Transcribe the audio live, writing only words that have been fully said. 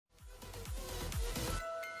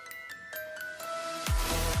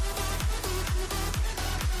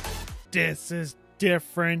this is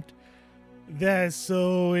different. That is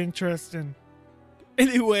so interesting.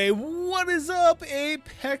 Anyway, what is up,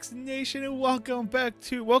 Apex Nation, and welcome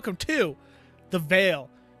to the Vale,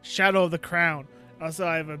 Shadow of the Crown. Also,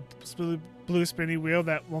 I have a blue spinny wheel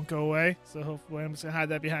that won't go away, so hopefully I'm just gonna hide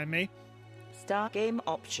that behind me. Start game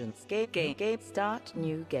options. Game. Start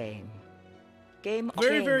new game.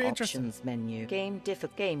 Very Options menu.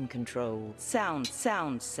 Game control.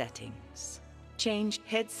 Sound settings. Change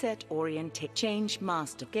headset orientation. Change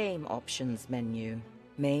master. Game options menu.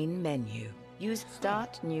 Main menu. Use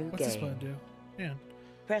start new What's game. this one do? Yeah.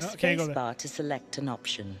 Press spacebar to select an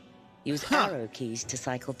option. Use arrow keys to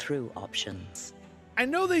cycle through options. I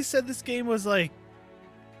know they said this game was like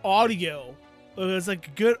audio. It was like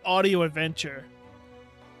a good audio adventure.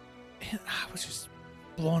 And I was just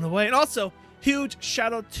blown away. And also, huge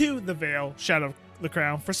shout out to the Vale, Shadow of the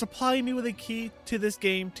Crown, for supplying me with a key to this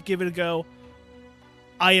game to give it a go.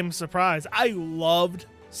 I am surprised. I loved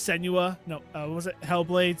Senua. No, was it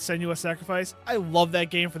Hellblade Senua Sacrifice? I love that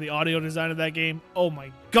game for the audio design of that game. Oh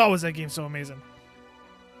my god, was that game so amazing.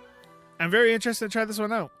 I'm very interested to try this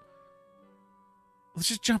one out. Let's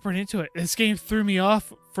just jump right into it. This game threw me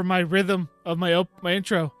off from my rhythm of my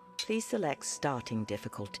intro. Please select starting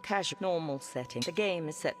difficulty. Casual. Normal setting. The game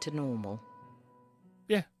is set to normal.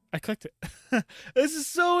 Yeah, I clicked it. This is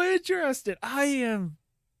so interesting. I am...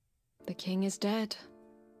 The king is dead.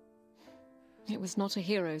 It was not a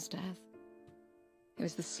hero's death. It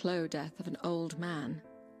was the slow death of an old man.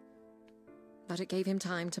 But it gave him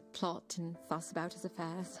time to plot and fuss about his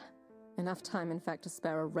affairs. Enough time, in fact, to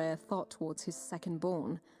spare a rare thought towards his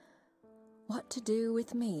second-born. What to do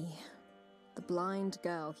with me? The blind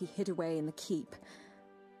girl he hid away in the keep.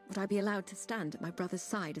 Would I be allowed to stand at my brother's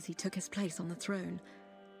side as he took his place on the throne?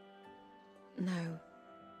 No.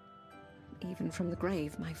 Even from the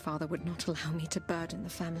grave, my father would not allow me to burden the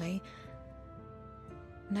family.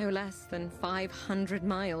 No less than 500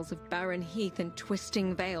 miles of barren heath and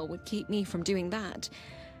twisting vale would keep me from doing that.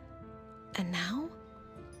 And now?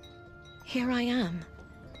 Here I am,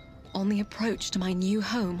 on the approach to my new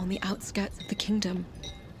home on the outskirts of the kingdom.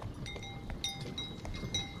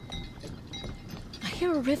 I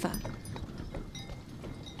hear a river.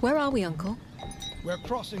 Where are we, Uncle? We're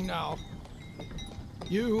crossing now.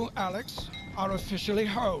 You, Alex, are officially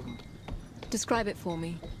home. Describe it for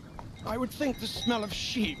me. I would think the smell of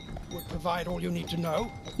sheep would provide all you need to know.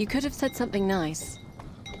 You could have said something nice.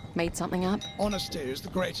 Made something up. Honesty is the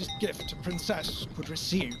greatest gift a princess could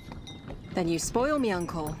receive. Then you spoil me,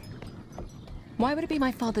 Uncle. Why would it be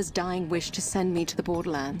my father's dying wish to send me to the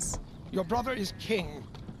borderlands? Your brother is king.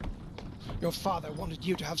 Your father wanted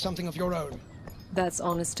you to have something of your own. That's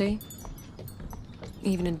honesty.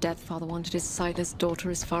 Even in death, father wanted his sightless daughter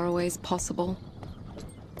as far away as possible.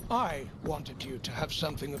 I wanted you to have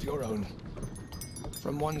something of your own.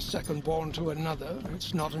 From one second-born to another,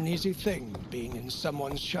 it's not an easy thing being in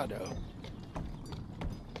someone's shadow.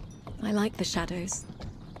 I like the shadows.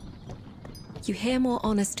 You hear more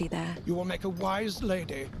honesty there. You will make a wise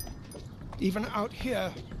lady, even out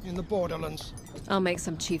here in the borderlands. I'll make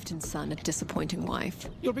some chieftain's son a disappointing wife.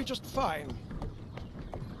 You'll be just fine.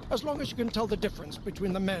 As long as you can tell the difference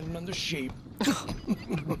between the men and the sheep.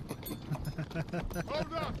 Hold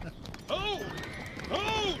up! Hold!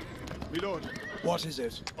 Hold! My lord. What is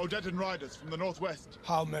it? Odedan riders from the northwest.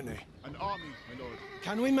 How many? An army, my lord.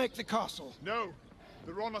 Can we make the castle? No,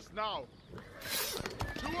 they're on us now.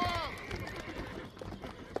 To arms!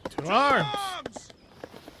 To arms!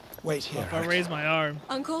 Wait here. If I raise my arm,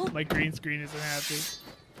 Uncle? my green screen isn't happy.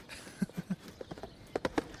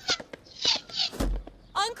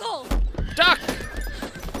 Uncle! Duck!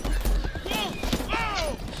 Whoa!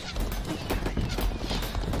 Whoa!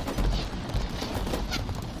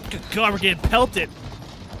 Good God, we're getting pelted.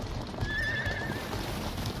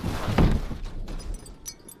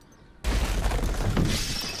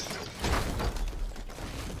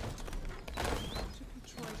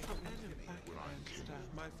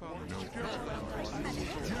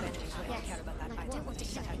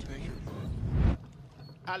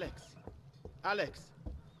 Alex!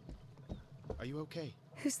 Are you okay?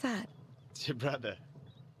 Who's that? It's your brother,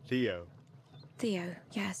 Theo. Theo,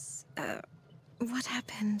 yes. What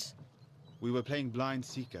happened? We were playing Blind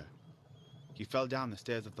Seeker. He fell down the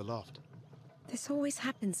stairs of the loft. This always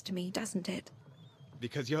happens to me, doesn't it?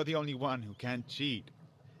 Because you're the only one who can't cheat.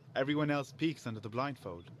 Everyone else peeks under the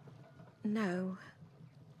blindfold. No.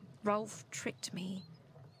 Rolf tricked me.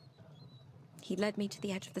 He led me to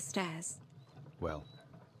the edge of the stairs. Well,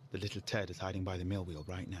 the little Ted is hiding by the mill wheel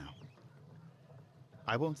right now.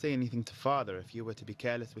 I won't say anything to Father if you were to be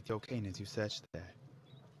careless with your cane as you search there.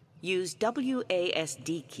 Use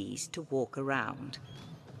WASD keys to walk around.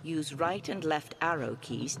 Use right and left arrow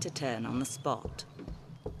keys to turn on the spot.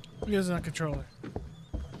 I'm using a controller.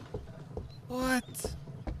 What?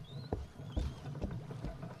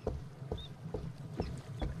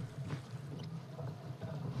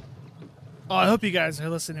 Oh, I hope you guys are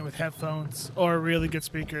listening with headphones or really good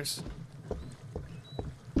speakers.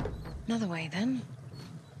 Another way, then.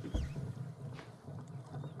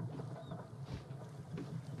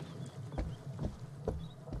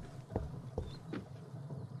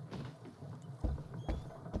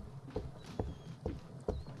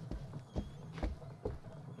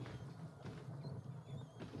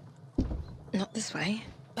 Not this way.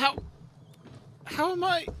 How am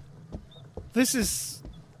I? This is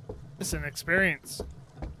an experience.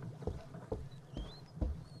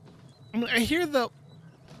 I mean, I hear the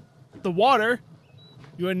water.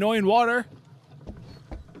 You annoying water.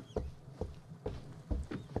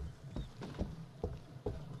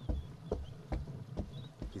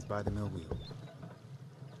 He's by the mill wheel.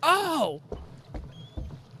 Oh!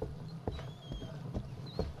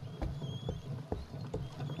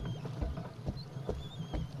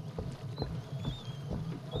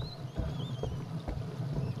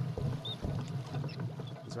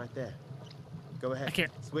 He's right there. Go ahead. I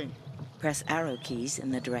can't. Swing. Press arrow keys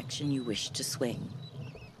in the direction you wish to swing.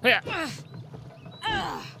 Yeah.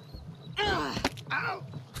 Ow!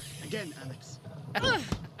 Again, Alex. Get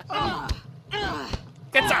up!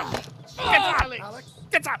 Get up! Alex,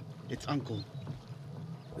 Get up! It's Uncle.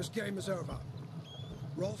 this game is over.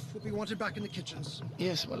 Rolf will be wanted back in the kitchens.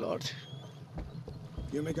 Yes, my lord.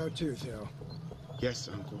 You may go too, Theo. Yes,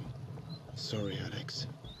 Uncle. Sorry, Alex.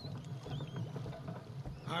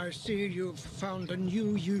 I see you've found a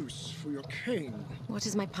new use for your cane. What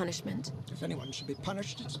is my punishment? If anyone should be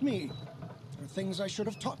punished, it's me. There are things I should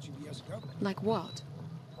have taught you years ago. Like what?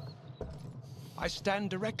 I stand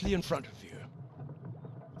directly in front of you,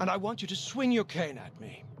 and I want you to swing your cane at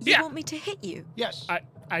me. You Yeah. want me to hit you? Yes,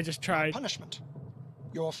 I just tried. punishment.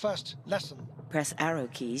 Your first lesson. Press arrow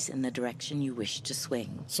keys in the direction you wish to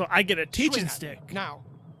swing. So I get a teaching Swing at stick. me. Now,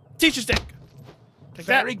 Teaching stick. Take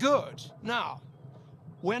very that. good. Now,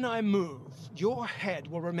 when I move, your head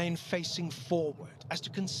will remain facing forward as to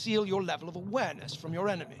conceal your level of awareness from your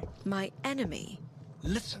enemy. My enemy?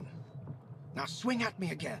 Listen. Now swing at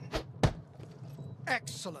me again.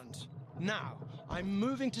 Excellent. Now, I'm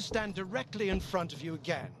moving to stand directly in front of you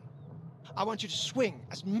again. I want you to swing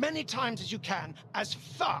as many times as you can, as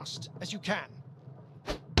fast as you can.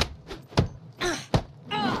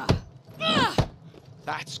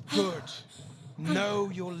 That's good. Know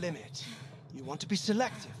your limit. You want to be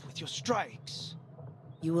selective with your strikes.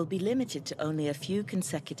 You will be limited to only a few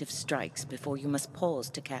consecutive strikes before you must pause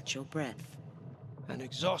to catch your breath. An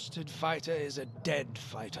exhausted fighter is a dead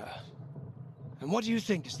fighter. And what do you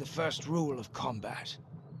think is the first rule of combat?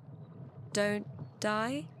 Don't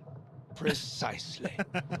die? Precisely.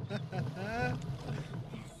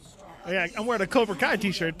 Yeah, I'm wearing a Cobra Kai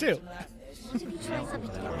t-shirt too.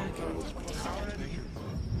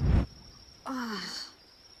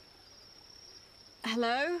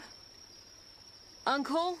 Hello?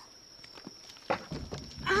 Uncle?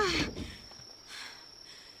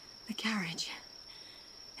 The carriage.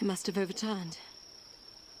 It must have overturned.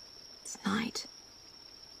 It's night.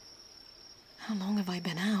 How long have I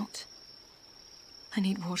been out? I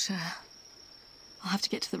need water. I'll have to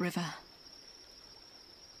get to the river.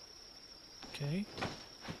 Okay.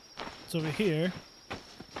 It's over here.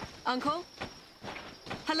 Uncle?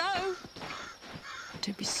 Hello?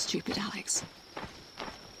 Don't be stupid, Alex.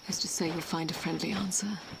 Who's to say you'll find a friendly answer?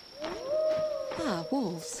 Ah,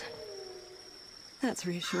 wolves. That's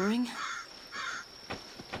reassuring.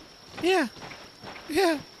 Yeah.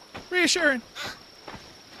 Yeah. Reassuring.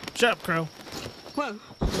 Shut up, Crow. Whoa.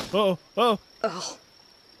 Oh, oh. Oh.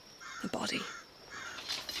 The body.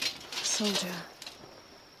 Soldier.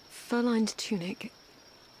 Fur-lined tunic.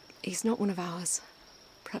 He's not one of ours.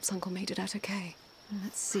 Perhaps Uncle made it out okay.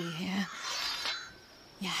 Let's see here.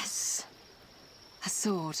 Yes. A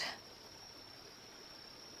sword.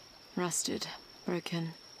 Rusted. Broken.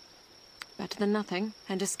 Better than nothing.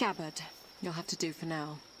 And a scabbard. You'll have to do for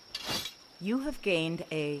now. You have gained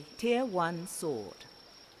a Tier 1 sword.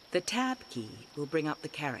 The tab key will bring up the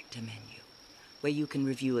character menu, where you can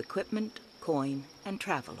review equipment, coin, and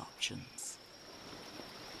travel options.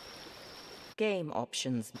 Game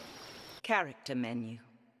options. Character menu.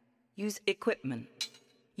 Use equipment.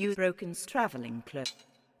 Use Broken's traveling cloak.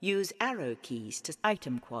 Use arrow keys to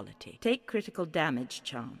item quality. Take critical damage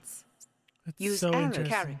chance. That's Use so arrow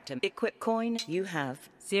interesting. character. Equip coin. You have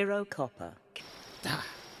 0 copper.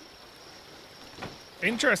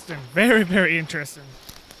 Interesting. Very, very interesting.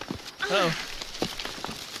 Uh-oh.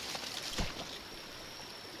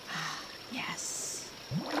 Yes.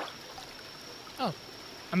 Oh.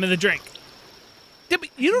 I'm in the drink. Yeah, but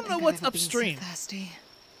you don't know I've what's never been so upstream. thirsty.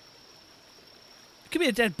 It could be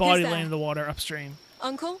a dead body there? laying in the water upstream.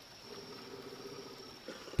 Uncle?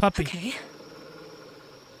 Puppy. Okay.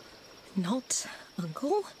 Not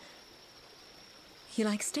Uncle. You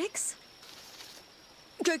like sticks?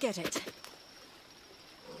 Go get it.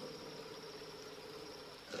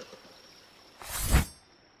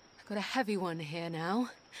 I've got a heavy one here now.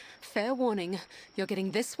 Fair warning, you're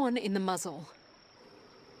getting this one in the muzzle.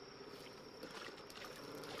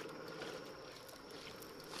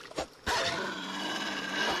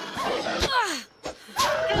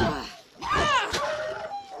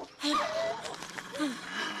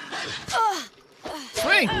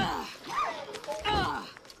 Swing!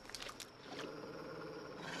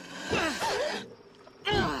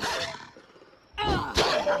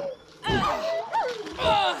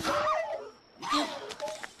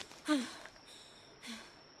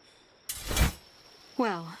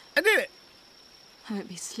 Well, I did it! I won't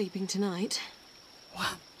be sleeping tonight.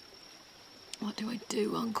 Wow. What do I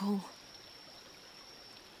do, Uncle?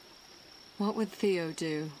 What would Theo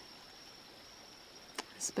do? I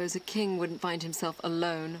suppose a king wouldn't find himself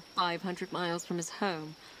alone 500 miles from his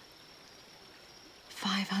home.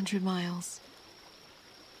 500 miles.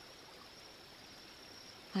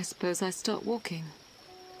 I suppose I start walking.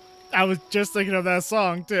 I was just thinking of that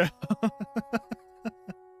song, too.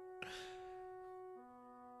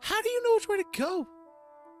 How do you know which way to go?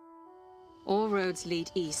 All roads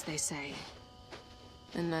lead east, they say.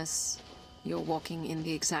 Unless you're walking in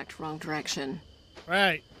the exact wrong direction.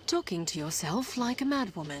 Right. Talking to yourself like a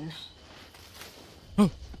madwoman.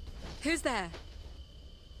 Oh. Who's there?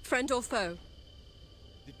 Friend or foe?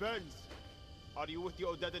 Depends. Are you with the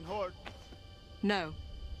Odettan horde? No.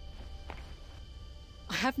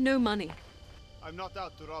 I have no money. I'm not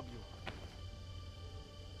out to rob you.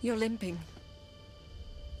 You're limping.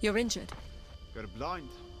 You're injured. You're blind,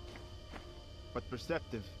 but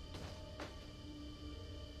perceptive.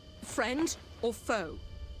 Friend or foe?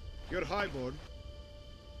 You're highborn.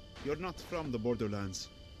 You're not from the borderlands.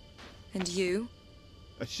 And you?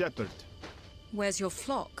 A shepherd Where's your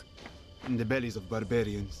flock? in the bellies of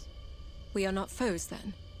barbarians. We are not foes,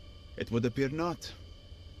 then. It would appear not.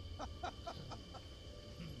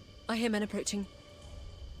 I hear men approaching.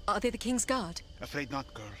 Are they the King's Guard? Afraid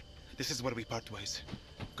not, girl. This is where we part ways.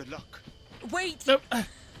 Good luck. Wait! Nope.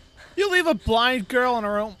 You leave a blind girl on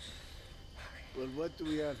her own. Well, what do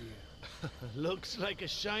we have here? Looks like a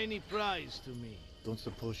shiny prize to me. Don't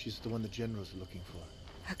suppose she's the one the general's looking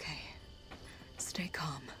for. Okay. Stay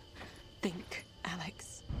calm. Think,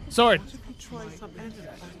 Alex. Sword.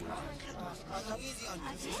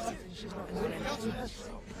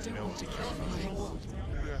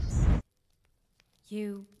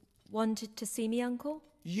 You wanted to see me, Uncle?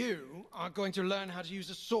 You are going to learn how to use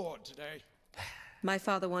a sword today. My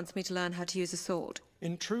father wants me to learn how to use a sword.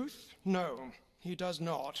 In truth, no, he does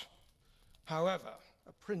not. However,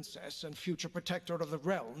 a princess and future protector of the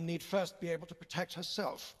realm need first be able to protect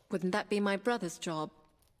herself. Wouldn't that be my brother's job?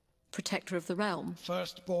 Protector of the realm?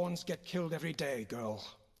 Firstborns get killed every day, girl.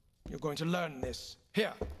 You're going to learn this.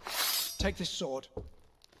 Here, take this sword.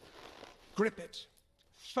 Grip it.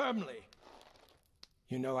 Firmly.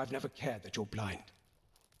 You know I've never cared that you're blind.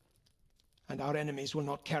 And our enemies will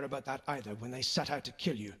not care about that either when they set out to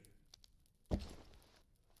kill you.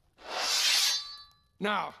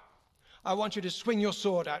 Now, I want you to swing your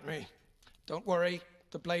sword at me. Don't worry,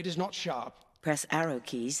 the blade is not sharp. Press arrow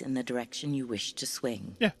keys in the direction you wish to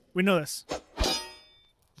swing. Yeah, we know this.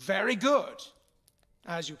 Very good.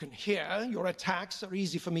 As you can hear, your attacks are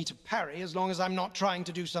easy for me to parry as long as I'm not trying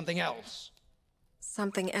to do something else.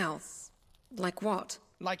 Something else? Like what?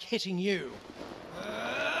 Like hitting you.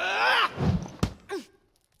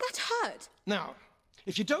 That hurt! Now,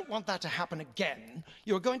 if you don't want that to happen again,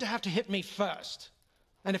 you're going to have to hit me first.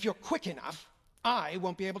 And if you're quick enough, I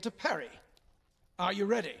won't be able to parry. Are you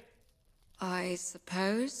ready? I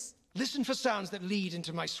suppose? Listen for sounds that lead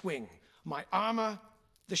into my swing. My armor,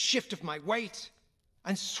 the shift of my weight,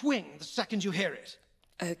 and swing the second you hear it.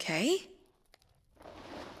 Okay.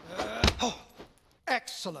 Oh,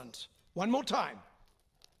 excellent. One more time.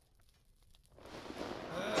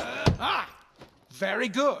 Very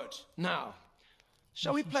good. Now,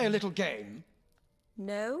 shall we play a little game?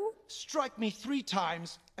 No? Strike me 3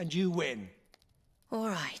 times and you win. All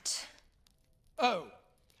right. Oh,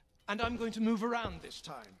 and I'm going to move around this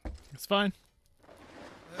time. It's fine.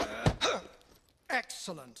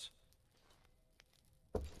 Excellent.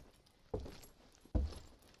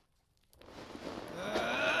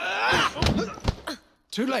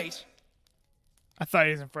 Too late. I thought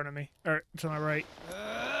he was in front of me. Or to my right.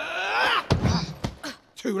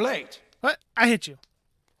 Too late. What? I hit you.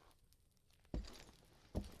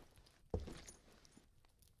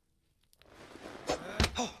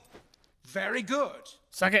 Very good.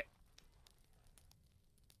 Suck it.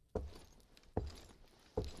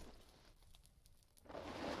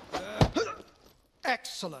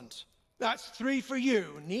 Excellent. That's 3 for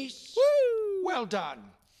you, niece. Woo! Well done.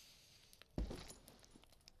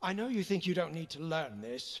 I know you think you don't need to learn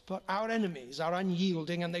this, but our enemies are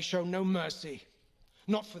unyielding and they show no mercy.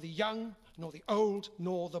 Not for the young, nor the old,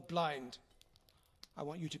 nor the blind. I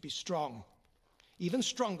want you to be strong. Even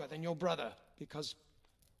stronger than your brother, because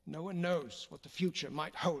no one knows what the future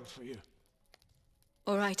might hold for you.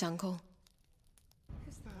 All right, Uncle.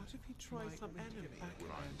 What if he tries some enemy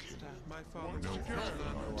against my father's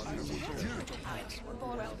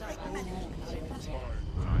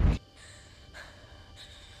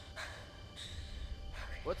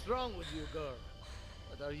What's wrong with you, girl?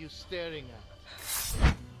 What are you staring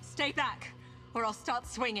at? Stay back, or I'll start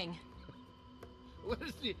swinging.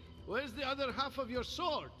 Where's the other half of your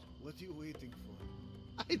sword? What are you waiting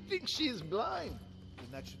for? I think she is blind. Then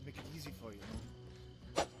that should make it easy for you,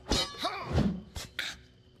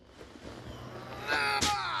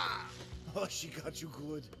 Oh, she got you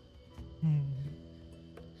good.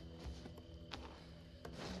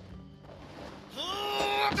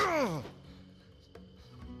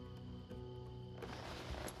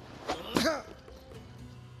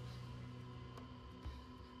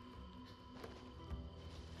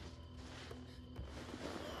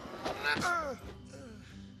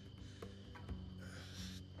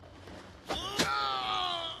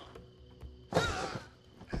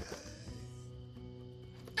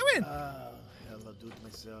 Hell, I'll do it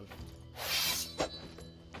myself.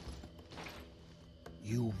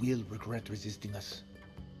 You will regret resisting us.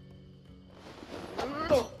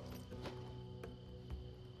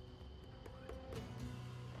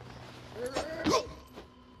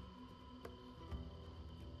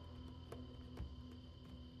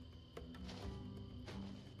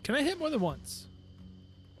 Can I hit more than once?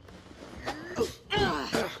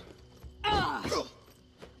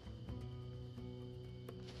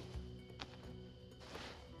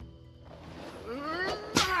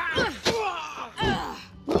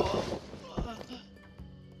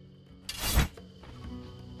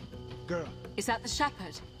 Girl, Is that the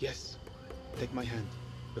shepherd? yes. Take my hand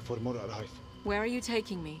before more arrive. Where are you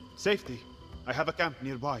taking me? Safety. I have a camp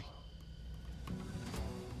nearby.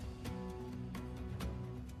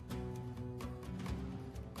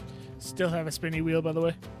 Still have a spinny wheel, by the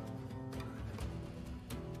way.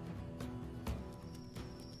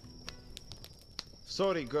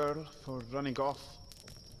 Sorry, girl, for running off.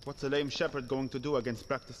 What's a lame shepherd going to do against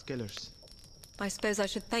practiced killers? I suppose I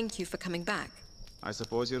should thank you for coming back. I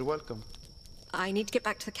suppose you're welcome. I need to get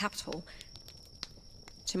back to the capital.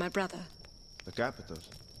 To my brother. The capital?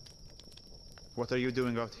 What are you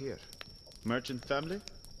doing out here? Merchant family?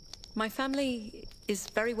 My family is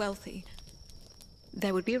very wealthy.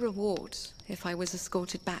 There would be a reward if I was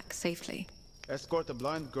escorted back safely. Escort a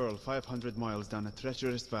blind girl 500 miles down a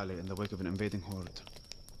treacherous valley in the wake of an invading horde.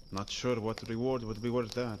 Not sure what reward would be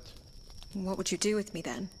worth that. What would you do with me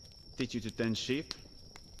then? Teach you to tend sheep?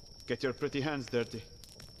 Get your pretty hands dirty.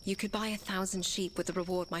 You could buy 1,000 sheep with the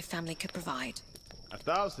reward my family could provide.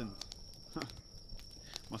 1,000? Huh.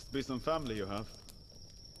 Must be some family you have.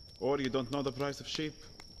 Or you don't know the price of sheep.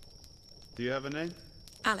 Do you have a name?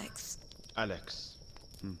 Alex. Alex.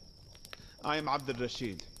 I am Abd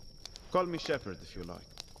al-Rashid. Call me Shepherd if you like.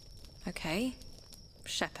 Okay.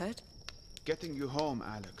 Shepherd. Getting you home,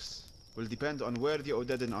 Alex, will depend on where the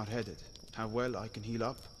Odedin are headed, how well I can heal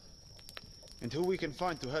up, and who we can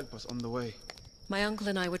find to help us on the way. My uncle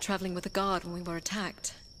and I were traveling with a guard when we were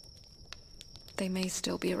attacked. They may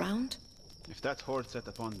still be around. If that horde set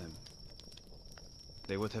upon them,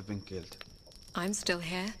 they would have been killed. I'm still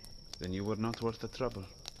here. Then you were not worth the trouble.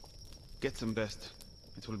 Get some rest.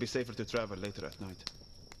 It will be safer to travel later at night.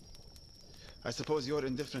 I suppose you're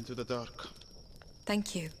indifferent to the dark.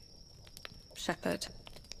 Thank you, Shepherd.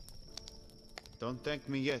 Don't thank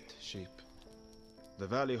me yet, sheep. The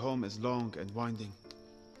valley home is long and winding,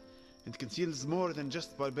 and conceals more than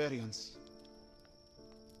just barbarians.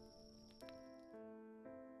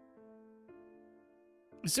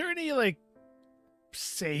 Is there any, like,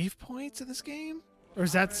 save points in this game? Or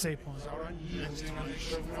is that the save point?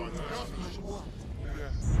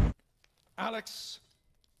 Alex,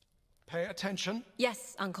 pay attention.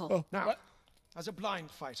 Yes, Uncle. Oh, Now, what? as a blind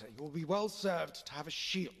fighter, you will be well served to have a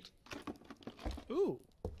shield. Ooh.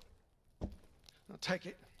 Now take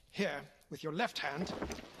it here with your left hand,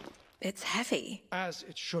 It's heavy. as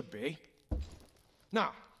it should be.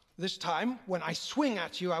 Now, this time, when I swing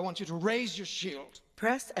at you, I want you to raise your shield.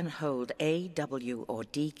 Press and hold A, W, or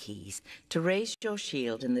D keys to raise your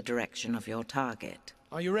shield in the direction of your target.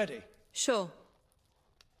 Are you ready? Sure.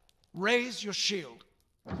 Raise your shield.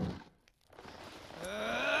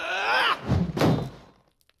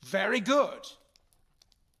 Very good.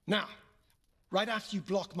 Now, right after you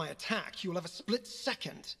block my attack, you'll have a split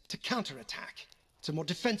second to counterattack. It's a more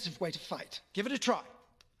defensive way to fight. Give it a try.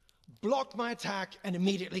 Block my attack and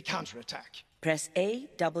immediately counterattack. Press A,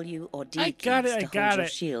 W, or D I keys got it, to I hold got your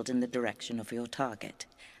it. shield in the direction of your target.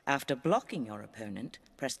 After blocking your opponent,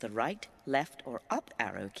 press the right, left, or up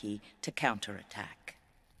arrow key to counterattack.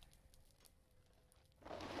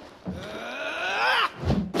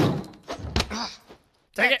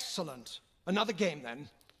 Take it. Excellent. Another game then.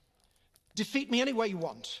 Defeat me any way you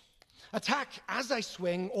want. Attack as I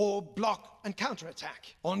swing or block and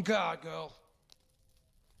counterattack. On guard, girl.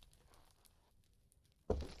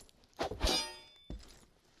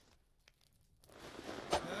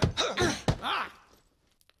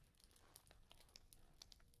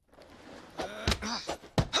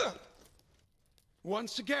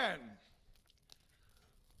 Once again.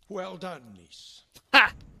 Well done, niece.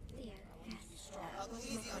 Ha!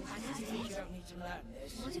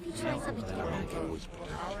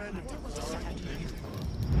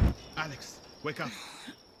 Alex, wake up.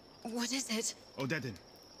 What is it? Odedin.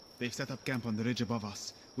 They've set up camp on the ridge above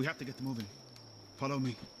us. We have to get moving. Follow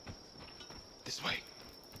me. This way.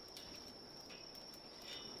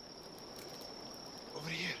 Over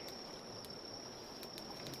here.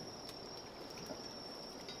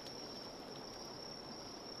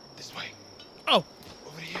 This way. Oh,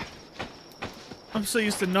 Over here. I'm so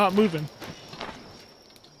used to not moving.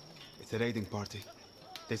 It's a raiding party.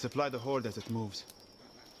 They supply the horde as it moves.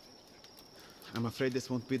 I'm afraid this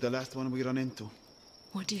won't be the last one we run into.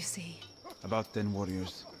 What do you see? About 10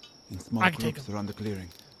 warriors. In small I can take groups around the clearing.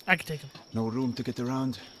 I can take him. No room to get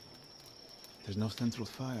around. There's no central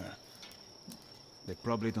fire. They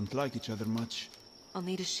probably don't like each other much. I'll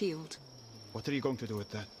need a shield. What are you going to do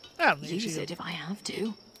with that? I don't need Use you. it if I have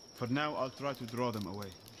to. For now, I'll try to draw them away.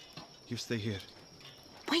 You stay here.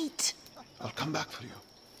 Wait! I'll come back for you.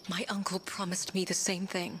 My uncle promised me the same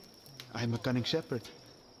thing. I'm a cunning shepherd.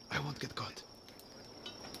 I won't get caught.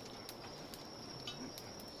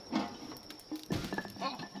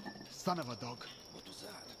 Son of a dog. What was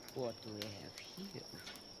that? What do we have here?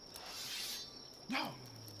 No!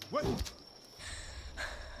 Wait!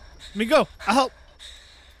 Let me go. I'll help.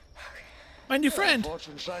 My new friend.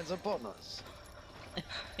 Fortune shines upon us.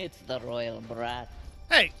 It's the royal brat.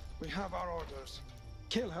 Hey. We have our orders.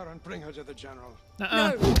 Kill her and bring her to the general.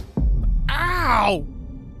 No. Ow!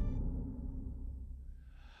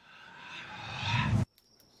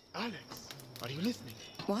 Alex, are you listening?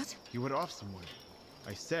 What? You were off somewhere.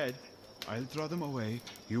 I said, I'll draw them away.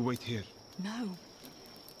 You wait here. No.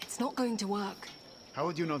 It's not going to work. How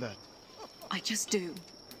would you know that? I just do.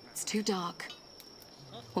 It's too dark.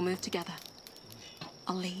 We'll move together.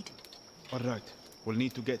 I'll lead. All right. We'll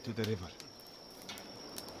need to get to the river.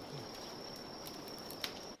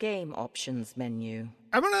 Game options menu.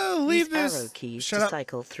 I'm gonna leave Use this. arrow keys Shut to up.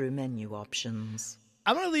 cycle through menu options.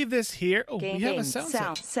 I'm gonna leave this here. Oh, Game we have a sound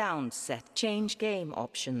set. sound set. Change game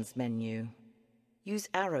options menu. Use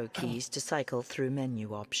arrow keys to cycle through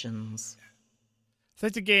menu options. So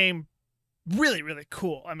it's a game really, really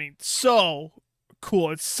cool. I mean, so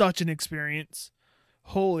cool. It's such an experience.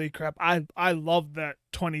 Holy crap. I love that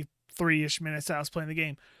 23-ish minutes that I was playing the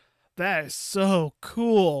game. That is so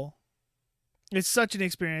cool. It's such an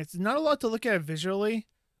experience. Not a lot to look at visually,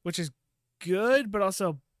 which is good, but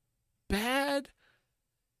also bad.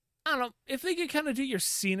 I don't know. If they could kind of do your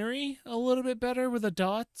scenery a little bit better with the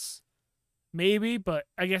dots, maybe, but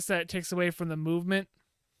I guess that takes away from the movement.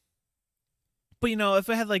 But, you know, if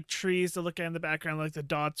it had, like, trees to look at in the background, like the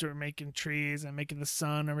dots are making trees and making the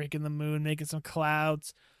sun or making the moon, making some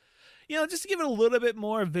clouds, you know, just to give it a little bit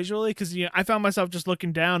more visually, because, you know, I found myself just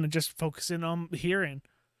looking down and just focusing on hearing,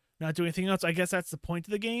 not doing anything else. I guess that's the point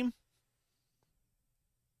of the game.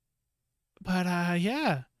 But,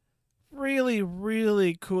 yeah. Really,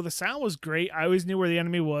 really cool. The sound was great. I always knew where the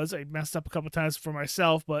enemy was. I messed up a couple times for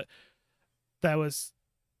myself, but that was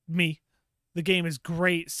me. The game is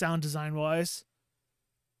great sound design-wise.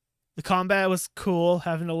 The combat was cool,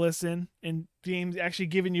 having to listen, and the game's actually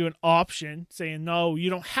giving you an option, saying, no, you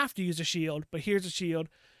don't have to use a shield, but here's a shield.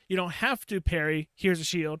 You don't have to parry, here's a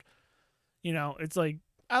shield. You know, it's like,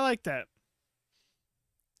 I like that.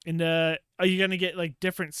 And are you going to get, like,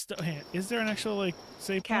 different stuff? Is there an actual, like,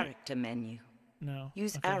 save point? Character menu. No.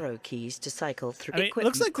 Use Okay. arrow keys to cycle through I mean, equipment.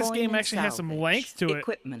 looks like this coin game and actually has some salvage. length to it.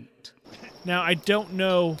 Equipment. Now, I don't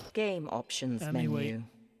know. Game options Let me menu. wait.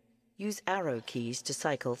 Use arrow keys to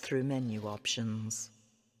cycle through menu options.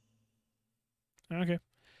 Okay.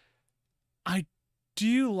 I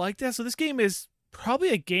do like that. So this game is probably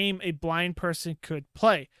a game a blind person could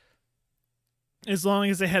play. As long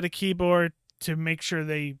as they had a keyboard to make sure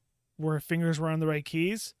fingers were on the right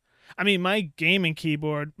keys. I mean, my gaming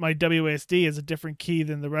keyboard, my WASD, is a different key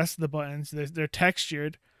than the rest of the buttons. They're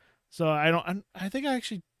textured. So I think I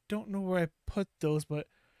actually don't know where I put those, but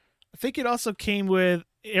I think it also came with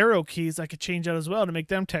arrow keys I could change out as well to make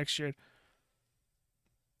them textured.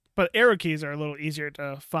 But arrow keys are a little easier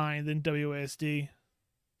to find than WASD.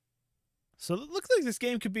 So it looks like this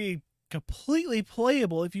game could be completely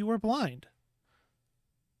playable if you were blind.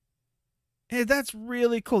 And that's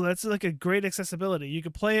really cool. That's like a great accessibility. You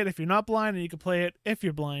could play it if you're not blind, and you could play it if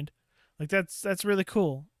you're blind. Like that's really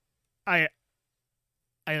cool. I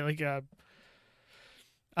like I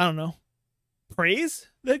don't know. Praise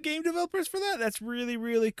the game developers for that. That's really,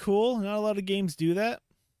 really cool. Not a lot of games do that.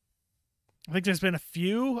 I think there's been a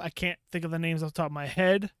few. I can't think of the names off the top of my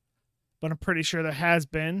head, but I'm pretty sure there has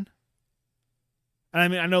been. And I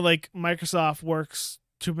mean, I know like Microsoft works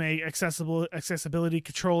to make accessibility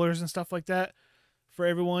controllers and stuff like that for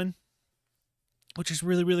everyone, which is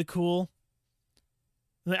really, really cool.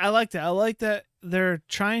 I like that. I like that they're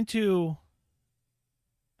trying to,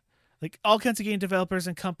 like, all kinds of game developers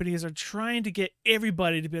and companies are trying to get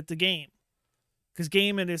everybody to be at the game, because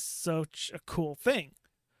gaming is such a cool thing,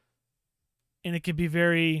 and it can be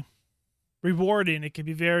very rewarding. It can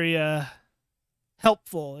be very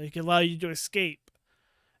helpful. It can allow you to escape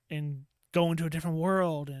and go into a different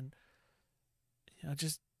world, and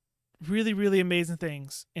just really, really amazing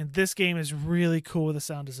things. And this game is really cool with the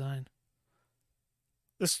sound design.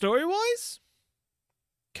 The story-wise,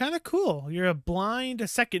 kind of cool. You're a blind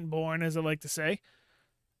second-born, as I like to say,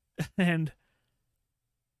 and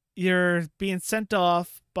you're being sent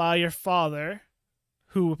off by your father,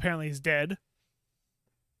 who apparently is dead,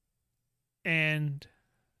 and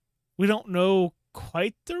we don't know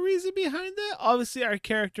quite the reason behind that. Obviously, our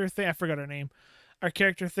character I forgot her name. Our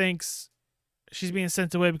character thinks she's being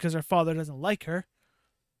sent away because her father doesn't like her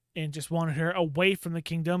and just wanted her away from the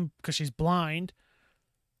kingdom because she's blind.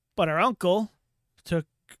 But our uncle took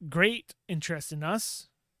great interest in us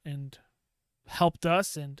and helped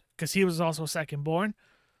us, and because he was also second-born.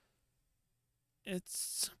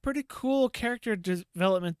 It's pretty cool character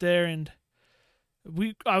development there, and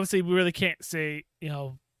we really can't say,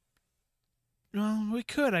 well, we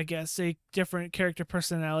could, I guess, say different character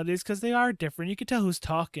personalities, because they are different. You can tell who's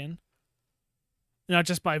talking. Not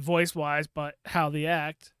just by voice-wise, but how they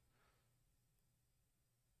act.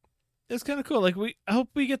 It's kind of cool. Like, I hope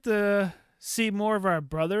we get to see more of our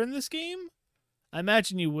brother in this game. I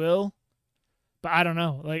imagine you will. But I don't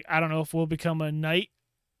know. Like, I don't know if we'll become a knight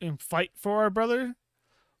and fight for our brother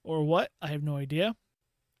or what. I have no idea.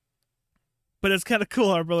 But it's kind of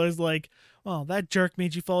cool. Our brother's like, well, that jerk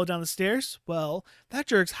made you fall down the stairs? Well, that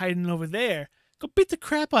jerk's hiding over there. Go beat the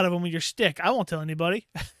crap out of him with your stick. I won't tell anybody.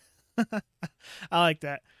 I like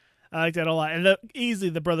that. I like that a lot. And easily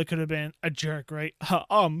the brother could have been a jerk, right?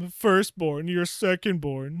 I'm firstborn, you're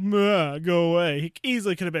secondborn. Go away. He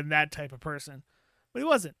easily could have been that type of person. But he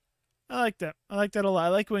wasn't. I like that. I like that a lot. I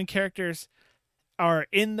like when characters are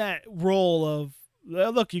in that role of,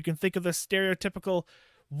 look, you can think of the stereotypical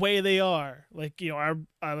way they are, like,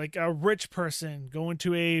 like a rich person going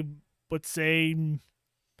to a, let's say,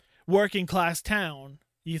 working class town.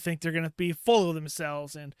 You think they're gonna be full of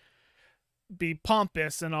themselves and be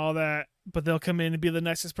pompous and all that, but they'll come in and be the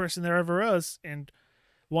nicest person there ever was and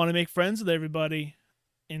want to make friends with everybody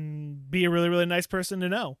and be a really, really nice person to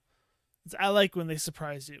know. I like when they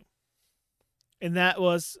surprise you, and that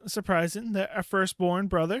was surprising that our firstborn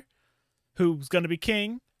brother, who's gonna be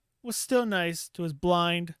king, was still nice to his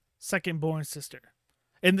blind second-born sister.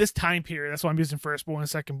 In this time period, that's why I'm using firstborn and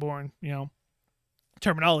second-born,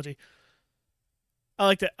 terminology. I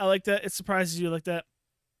like that. I like that. It surprises you, like that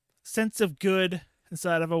sense of good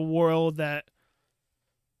inside of a world that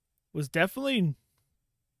was definitely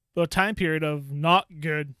a time period of not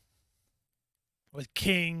good, with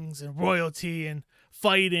kings and royalty and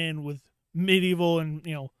fighting with medieval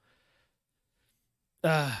and,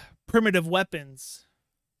 primitive weapons.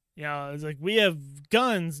 It's like we have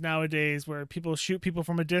guns nowadays where people shoot people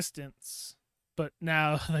from a distance. But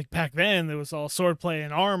now, like back then, there was all swordplay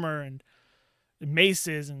and armor and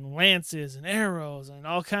maces and lances and arrows and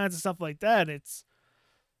all kinds of stuff like that. It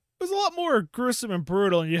was a lot more gruesome and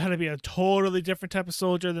brutal, and you had to be a totally different type of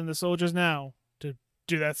soldier than the soldiers now to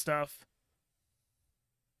do that stuff.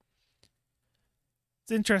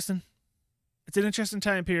 It's interesting. It's an interesting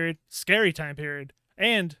time period, scary time period,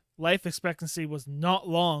 and life expectancy was not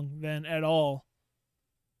long then at all.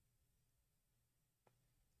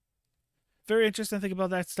 Very interesting to think about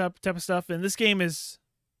that type of stuff, and this game is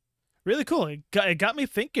really cool. It got me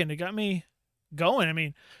thinking. It got me going. I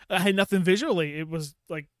mean, I had nothing visually. It was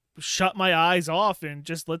like shut my eyes off and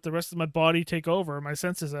just let the rest of my body take over, my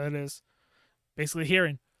senses, that is. Basically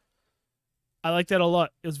hearing. I like that a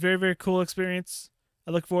lot. It was a very, very cool experience.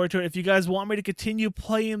 I look forward to it. If you guys want me to continue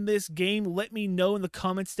playing this game, let me know in the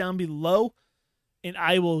comments down below, and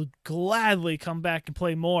I will gladly come back and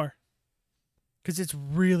play more, because it's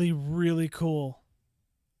really, really cool.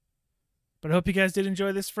 But I hope you guys did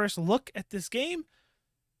enjoy this first look at this game,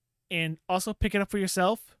 and also pick it up for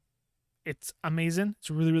yourself. It's amazing. It's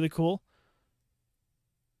really, really cool.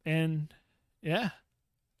 And yeah,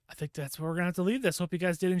 I think that's where we're going to have to leave this. Hope you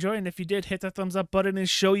guys did enjoy. And if you did, hit that thumbs up button and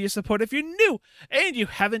show your support. If you're new and you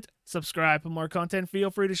haven't subscribed for more content,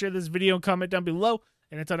 feel free to share this video and comment down below.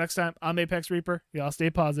 And until next time, I'm ApexReaper. Y'all stay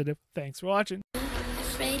positive. Thanks for watching.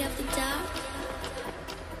 Afraid of the dark?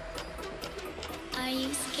 Are you